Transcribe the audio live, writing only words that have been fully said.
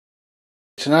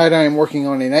Tonight I am working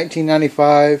on a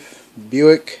 1995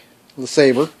 Buick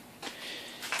LeSabre.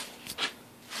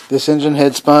 This engine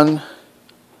had spun a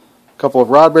couple of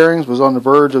rod bearings, was on the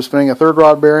verge of spinning a third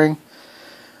rod bearing,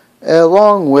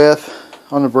 along with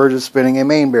on the verge of spinning a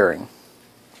main bearing.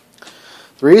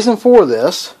 The reason for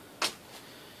this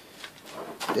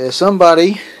is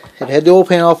somebody had the oil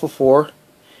pan off before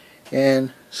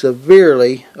and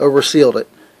severely oversealed it.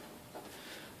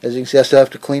 As you can see, I still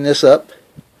have to clean this up.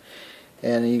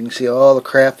 And you can see all the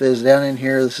crap that is down in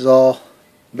here. This is all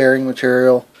bearing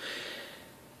material.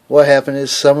 What happened is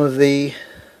some of the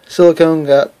silicone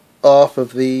got off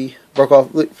of the, broke off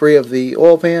free of the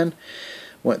oil pan,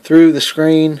 went through the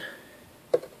screen,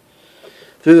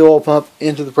 through the oil pump,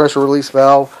 into the pressure release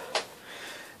valve,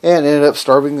 and ended up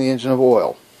starving the engine of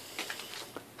oil.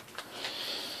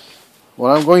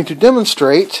 What I'm going to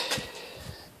demonstrate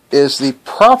is the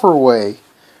proper way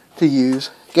to use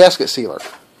gasket sealer.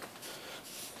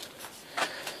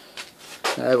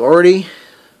 I've already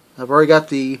got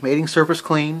the mating surface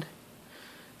cleaned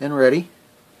and ready.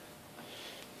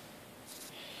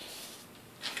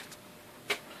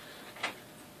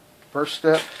 First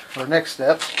step, or next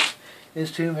step,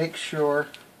 is to make sure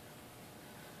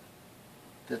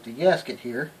that the gasket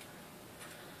here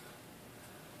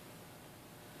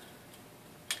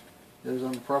is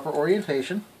on the proper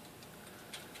orientation.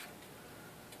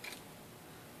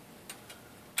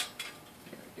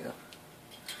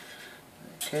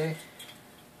 Okay,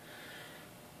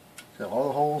 so all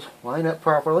the holes line up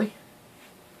properly.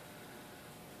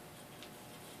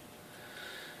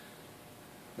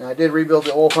 Now I did rebuild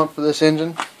the oil pump for this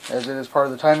engine, as it is part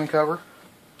of the timing cover,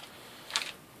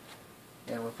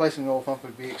 and replacing the oil pump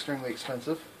would be extremely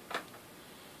expensive.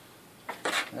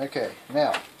 Okay,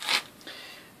 now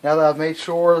that I've made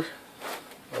sure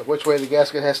of which way the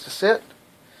gasket has to sit,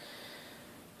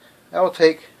 I will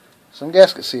take some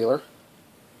gasket sealer.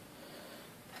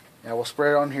 Now we'll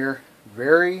spread it on here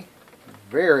very,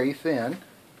 very thin.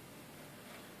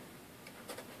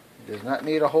 It does not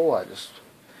need a whole lot, just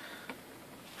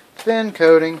thin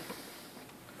coating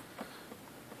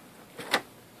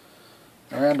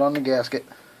around on the gasket.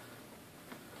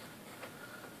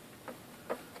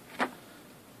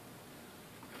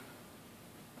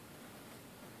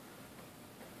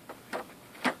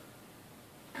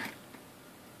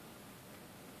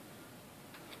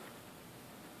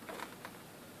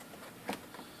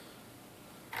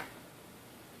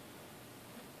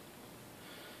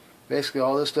 Basically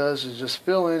all this does is just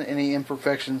fill in any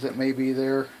imperfections that may be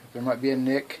there. There might be a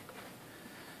nick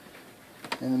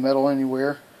in the metal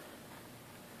anywhere.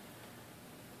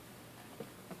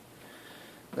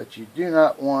 But you do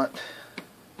not want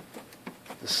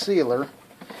the sealer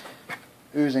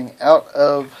oozing out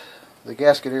of the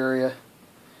gasket area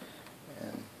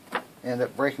and end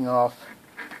up breaking off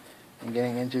and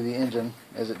getting into the engine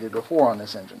as it did before on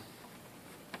this engine.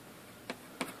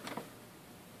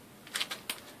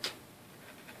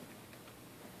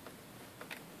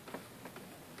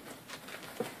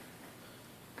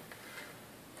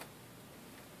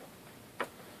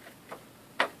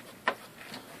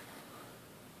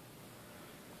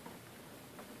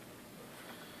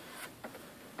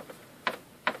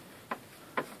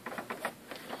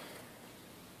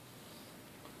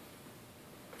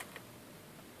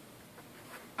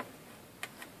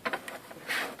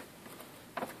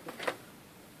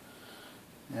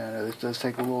 Yeah, this does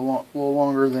take a little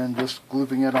longer than just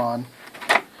glooping it on.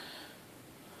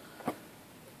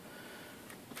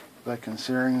 But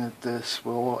considering that this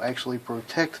will actually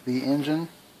protect the engine,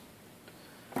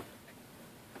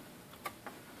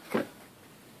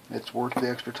 it's worth the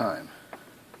extra time.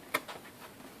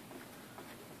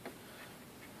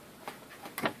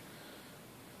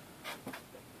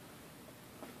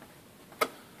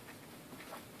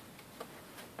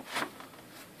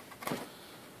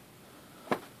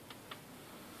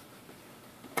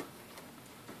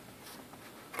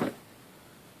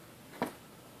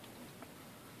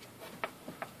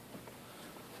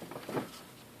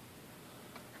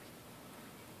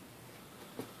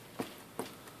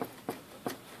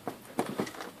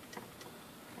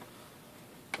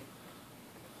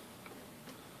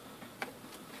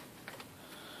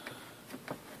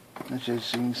 As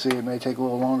you can see, it may take a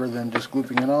little longer than just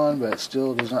glooping it on, but it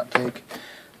still does not take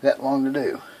that long to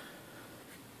do.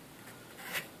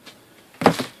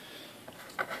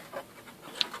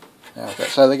 Now with that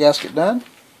side of the gasket done,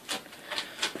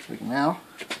 we can now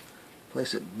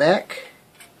place it back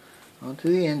onto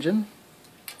the engine.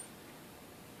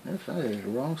 Nope, that is the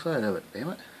wrong side of it, damn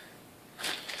it.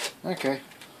 Okay,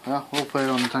 well, we'll put it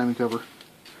on the timing cover.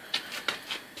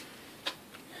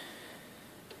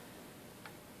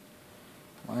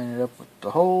 Line it up with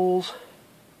the holes.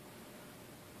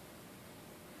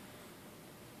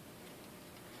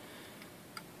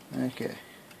 Okay.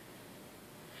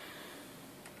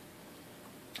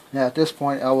 Now at this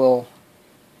point I will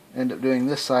end up doing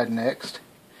this side next,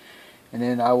 and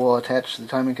then I will attach the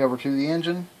timing cover to the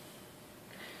engine,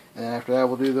 and then after that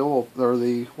we'll do the oil or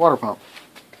the water pump.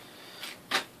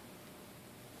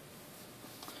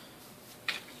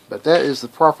 But that is the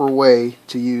proper way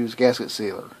to use gasket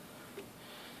sealer.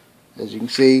 As you can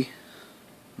see,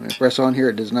 when I press on here,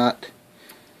 it does not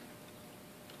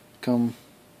come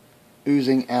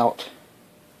oozing out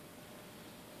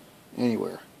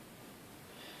anywhere.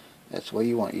 That's the way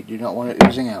you want it. You do not want it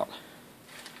oozing out.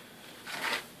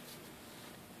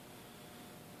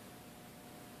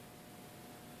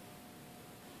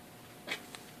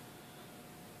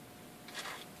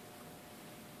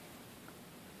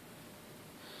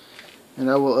 And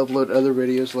I will upload other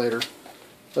videos later,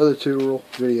 other tutorial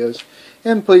videos,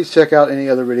 and please check out any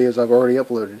other videos I've already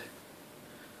uploaded.